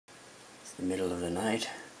It's the middle of the night.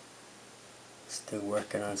 Still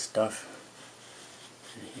working on stuff.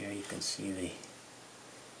 And here you can see the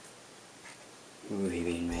movie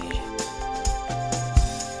being made.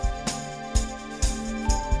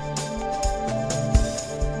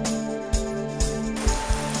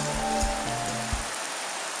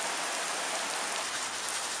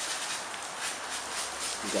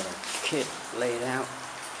 We got our kit laid out. A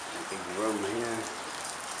big room here.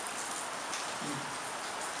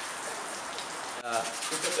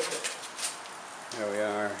 Here we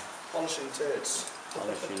are. Polishing turds.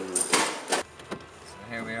 Polishing. So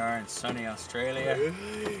here we are in sunny Australia.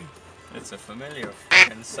 It's a familiar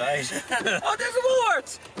fucking sight. Oh, there's a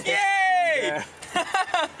Woolworths! Yay! Yeah.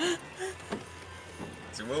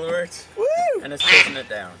 It's a Woolworths. Woo! And it's pushing it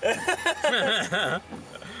down.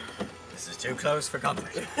 This is too close for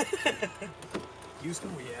comfort.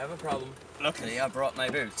 Houston, we have a problem. Luckily, I brought my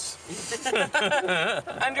boots.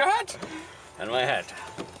 And your hat? And my hat.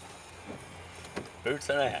 Boots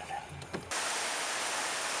and a hat.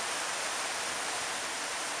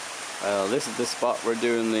 Well, this is the spot we're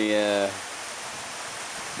doing the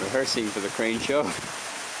rehearsing for the crane show.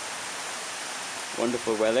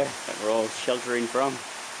 Wonderful weather that we're all sheltering from.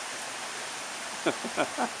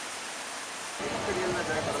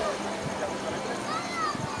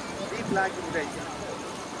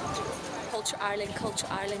 Culture Ireland, Culture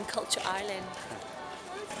Ireland, Culture Ireland.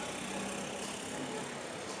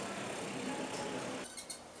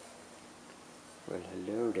 Well,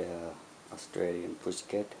 hello there, Australian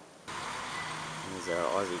Pussycat. There's our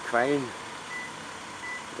Aussie crane.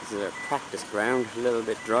 This is our practice ground, a little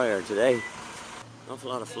bit drier today. An awful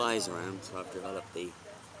lot of flies around, so I've developed the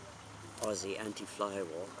Aussie anti-fly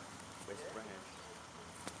walk with Brand.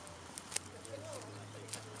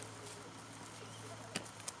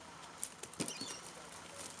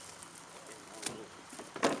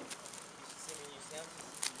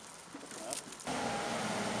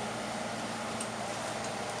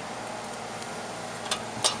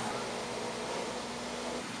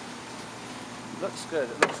 Looks good,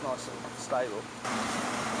 it looks nice and stable.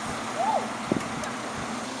 I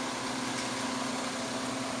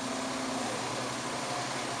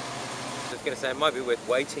was going to say it might be worth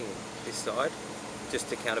waiting this side just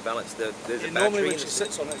to counterbalance the battery. Normally when she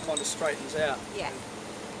sits on it, it kind of straightens out. Yeah.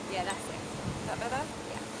 Yeah, that's it. Is that better?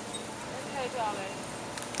 Yeah. Okay, darling.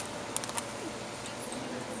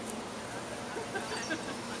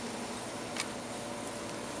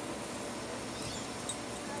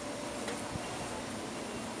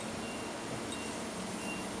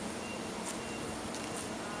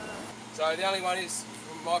 So the only one is,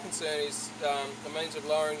 from my concern, is a means of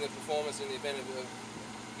lowering the performance in the event of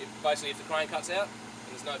basically if the crane cuts out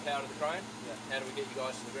and there's no power to the crane, how do we get you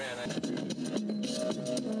guys to the ground?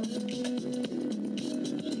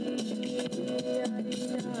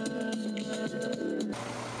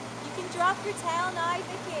 You can drop your tail now,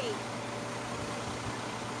 Vicky.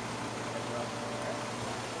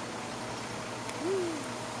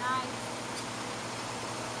 Nice.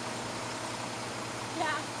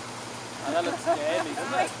 Yeah. Oh, that looks scary,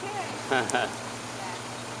 doesn't it?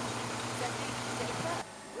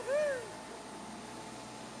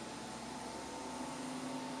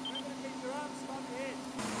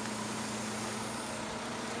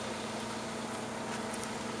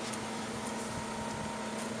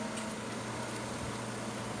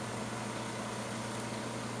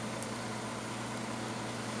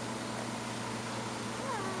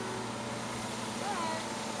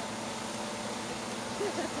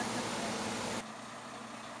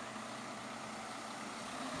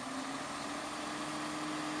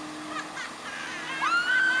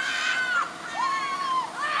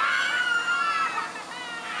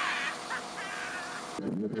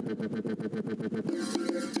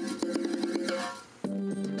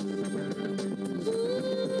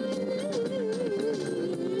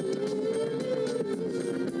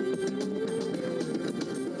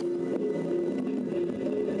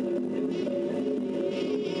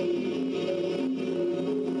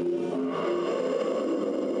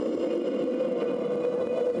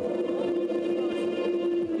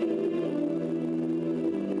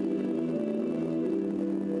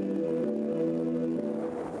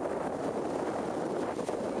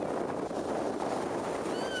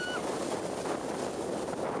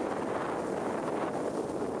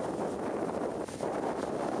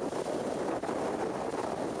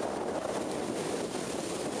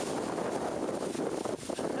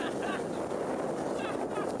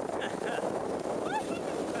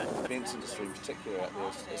 events industry in particular out there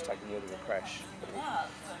is taking a bit of a crash.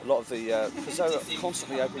 A lot of the, because they're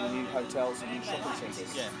constantly opening new hotels and new shopping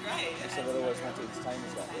centres, and so they'll always have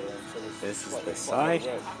entertainers out there, and so there's This is the site,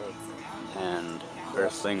 and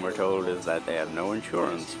first thing we're told is that they have no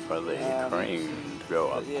insurance for the crane to go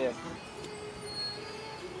up. Yeah.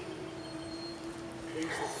 These are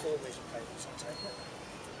 4 metre cables, I take it.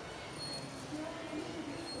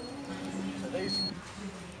 So these.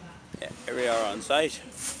 Yeah, here we are on site.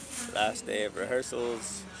 Last day of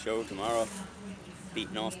rehearsals, show tomorrow.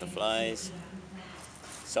 Beating off the flies,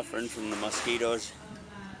 suffering from the mosquitoes.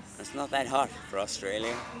 It's not that hot for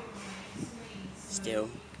Australia. Still.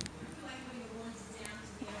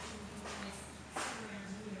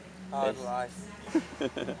 Hard life.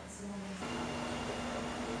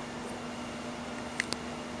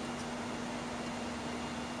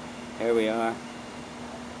 Here we are.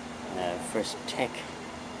 First tech.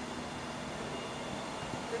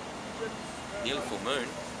 Nearly full moon.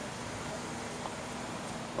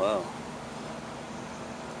 Wow.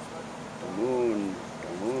 The moon.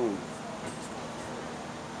 The moon.